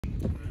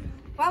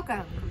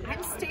Welcome.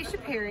 I'm Stacia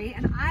Perry,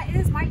 and it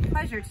is my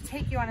pleasure to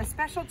take you on a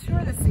special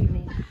tour this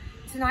evening.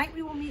 Tonight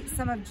we will meet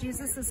some of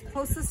Jesus'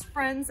 closest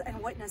friends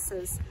and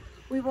witnesses.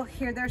 We will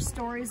hear their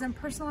stories and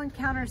personal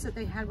encounters that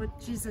they had with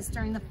Jesus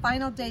during the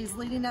final days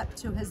leading up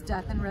to his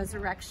death and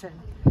resurrection.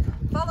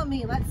 Follow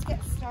me, let's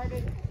get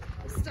started.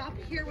 Stop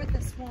here with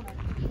this woman.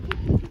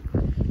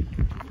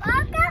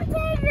 Welcome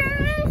to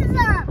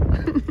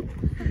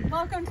Jerusalem!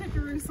 Welcome to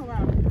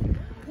Jerusalem.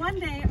 One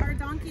day, our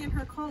donkey and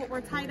her colt were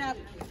tied up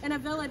in a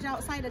village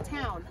outside of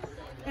town,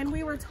 and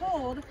we were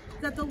told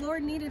that the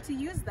Lord needed to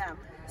use them.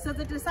 So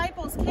the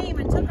disciples came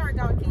and took our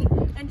donkey,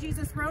 and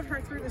Jesus rode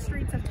her through the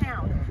streets of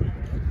town.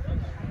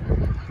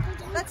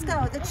 Let's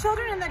go. The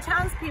children and the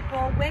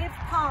townspeople waved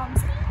palm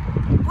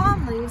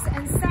leaves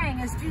and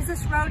sang as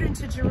Jesus rode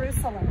into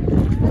Jerusalem.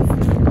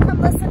 Come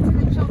listen to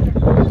the children.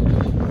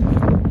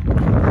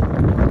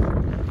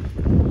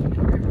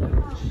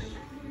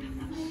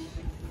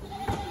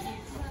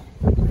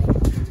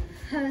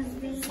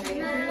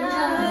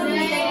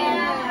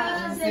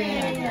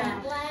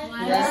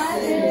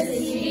 Blessed is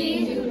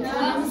he who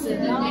comes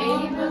in the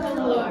name of the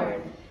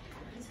Lord.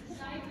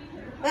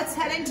 Let's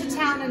head into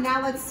town and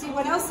now let's see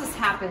what else has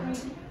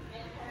happened.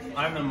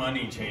 I'm the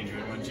money changer.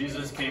 When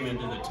Jesus came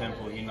into the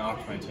temple, he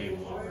knocked my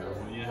table over.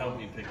 Will you help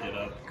me pick it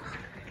up?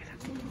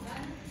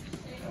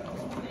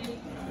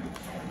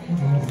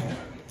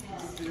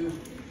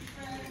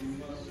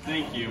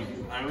 Thank you.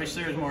 I wish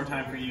there was more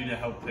time for you to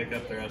help pick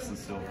up the rest of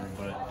the silver,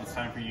 but it's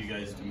time for you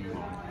guys to move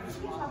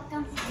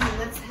on.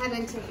 Let's head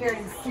into here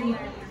and see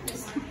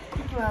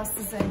who else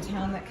is in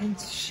town that can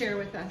share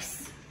with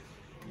us.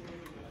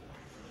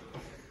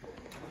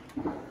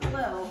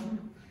 Hello,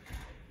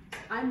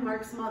 I'm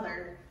Mark's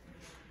mother.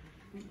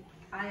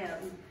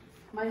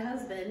 My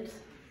husband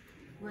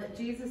let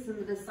Jesus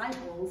and the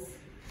disciples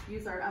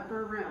use our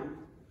upper room.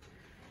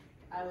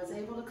 I was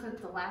able to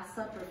cook the Last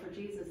Supper for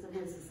Jesus and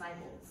his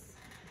disciples.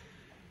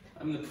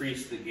 I'm the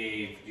priest that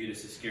gave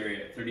Judas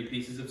Iscariot 30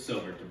 pieces of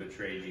silver to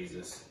betray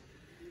Jesus.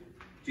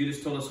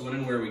 Judas told us when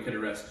and where we could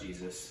arrest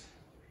Jesus.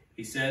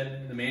 He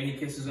said, the man he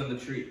kisses on the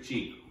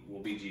cheek will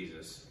be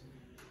Jesus.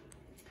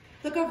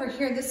 Look over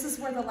here. This is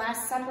where the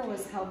Last Supper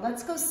was held.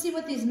 Let's go see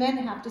what these men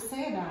have to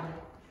say about it.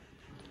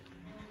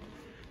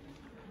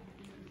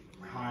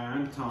 Hi,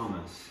 I'm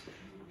Thomas.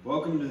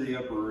 Welcome to the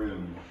upper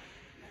room.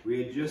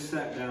 We had just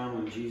sat down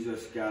when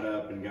Jesus got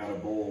up and got a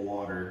bowl of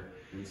water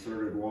and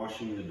started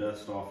washing the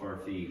dust off our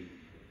feet.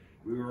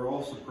 We were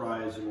all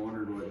surprised and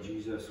wondered what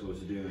Jesus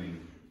was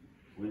doing.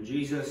 When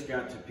Jesus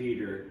got to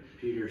Peter,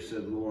 Peter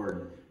said,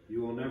 Lord,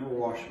 you will never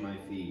wash my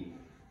feet.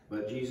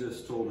 But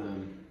Jesus told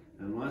him,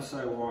 unless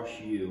I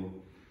wash you,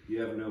 you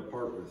have no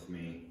part with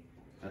me.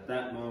 At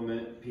that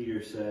moment,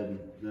 Peter said,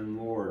 then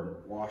Lord,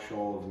 wash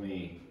all of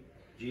me.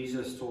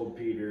 Jesus told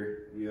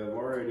Peter, you have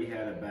already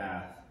had a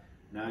bath.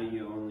 Now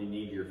you only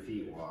need your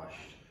feet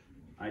washed.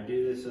 I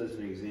do this as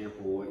an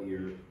example of what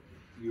you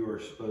are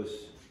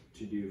supposed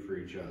to do for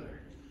each other.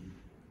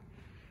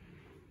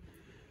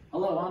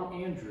 Hello, I'm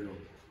Andrew.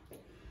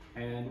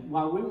 And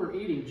while we were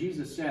eating,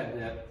 Jesus said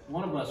that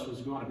one of us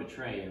was going to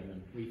betray him.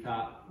 And we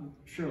thought,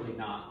 surely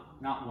not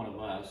one of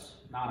us,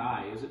 not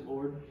I, is it,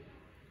 Lord?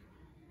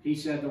 He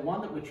said, the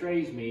one that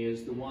betrays me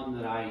is the one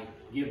that I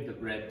give the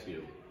bread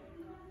to.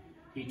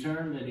 He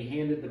turned and he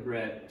handed the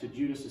bread to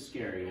Judas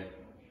Iscariot,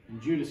 and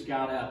Judas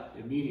got up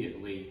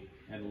immediately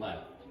and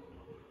left.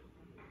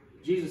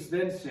 Jesus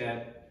then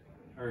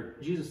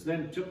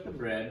took the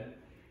bread,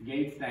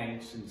 gave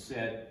thanks, and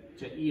said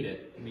to eat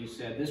it. And he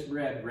said, this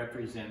bread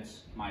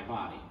represents my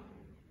body.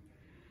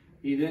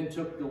 He then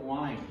took the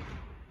wine,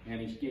 and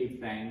he gave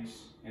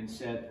thanks and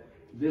said,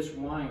 this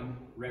wine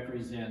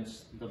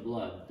represents the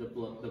blood that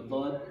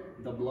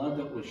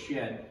was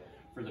shed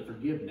for the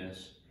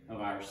forgiveness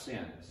of our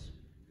sins.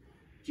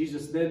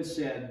 Jesus then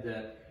said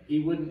that he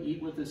wouldn't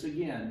eat with us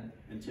again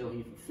until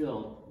he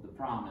fulfilled the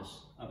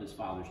promise of his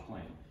Father's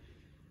plan.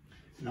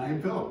 And I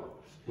am Philip.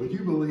 Would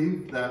you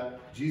believe that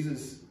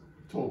Jesus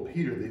told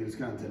Peter that he was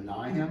going to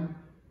deny him?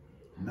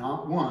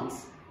 Not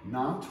once,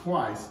 not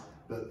twice,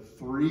 but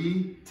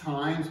 3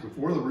 times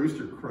before the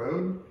rooster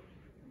crowed?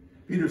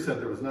 Peter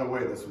said there was no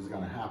way this was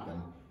going to happen.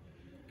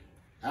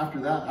 After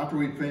that, after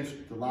we'd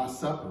finished the Last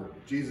Supper,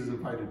 Jesus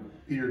invited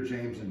Peter,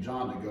 James, and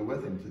John to go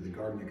with him to the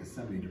Garden of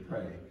Gethsemane to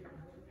pray.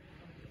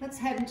 Let's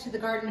head into the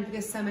Garden of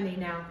Gethsemane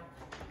now.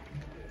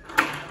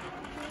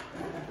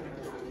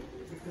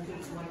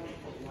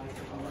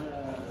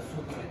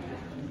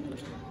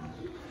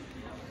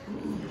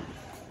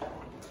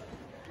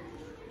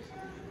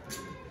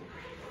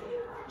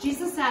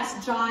 Jesus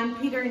asked John,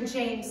 Peter, and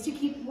James to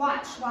keep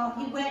watch while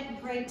he went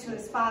and prayed to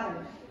his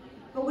Father.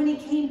 But when he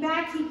came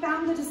back, he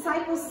found the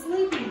disciples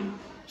sleeping.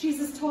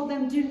 Jesus told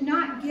them, do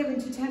not give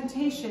into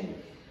temptation.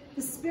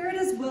 The spirit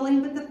is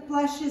willing, but the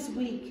flesh is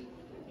weak.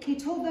 He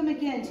told them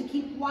again to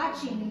keep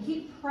watching and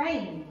keep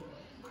praying.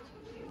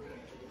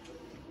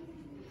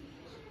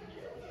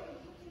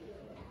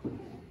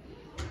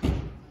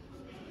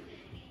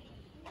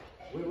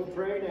 We will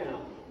pray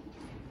now.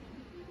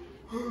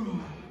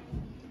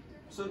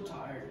 So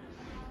tired.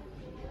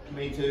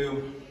 Me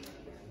too.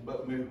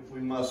 but we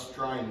must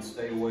try and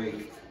stay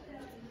awake.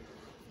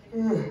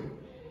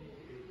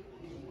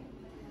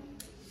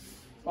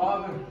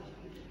 Father,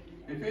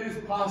 if it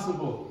is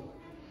possible,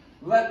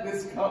 let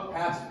this cup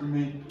pass from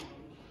me.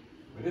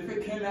 But if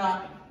it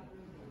cannot,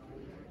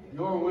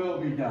 your will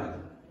be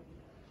done.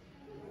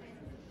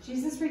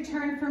 Jesus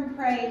returned from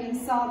praying and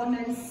saw the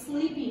men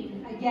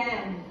sleeping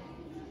again.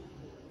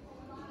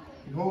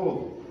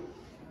 Behold,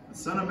 the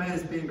Son of Man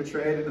is being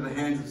betrayed into the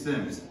hands of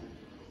sinners.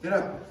 Get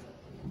up.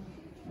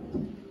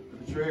 The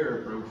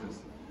betrayer approaches.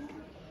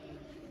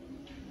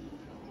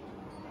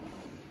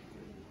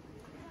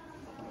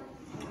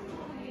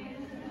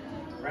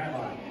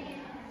 Rabbi,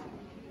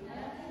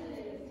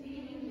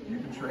 You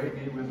betrayed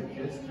me with a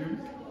kiss,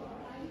 Judas?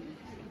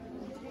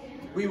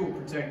 we will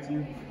protect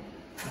you.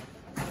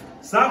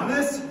 Stop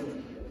this!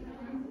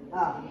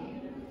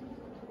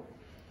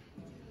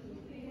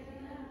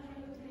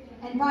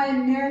 And by a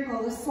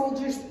miracle, the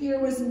soldier's ear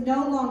was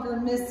no longer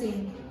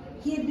missing.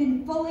 He had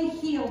been fully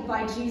healed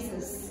by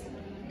Jesus.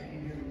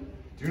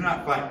 Do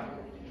not fight.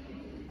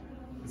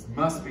 This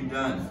must be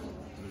done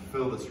to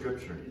fulfill the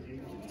scripture.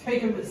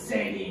 Take him to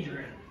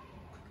Sanhedrin.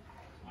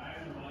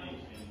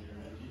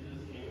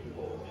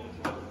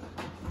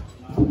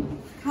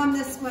 Come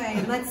this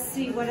way. Let's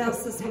see what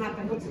else has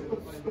happened.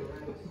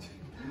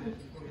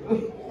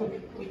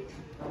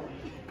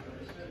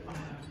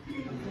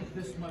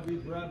 This might be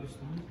Barabbas,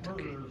 the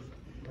murderer,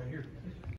 right here.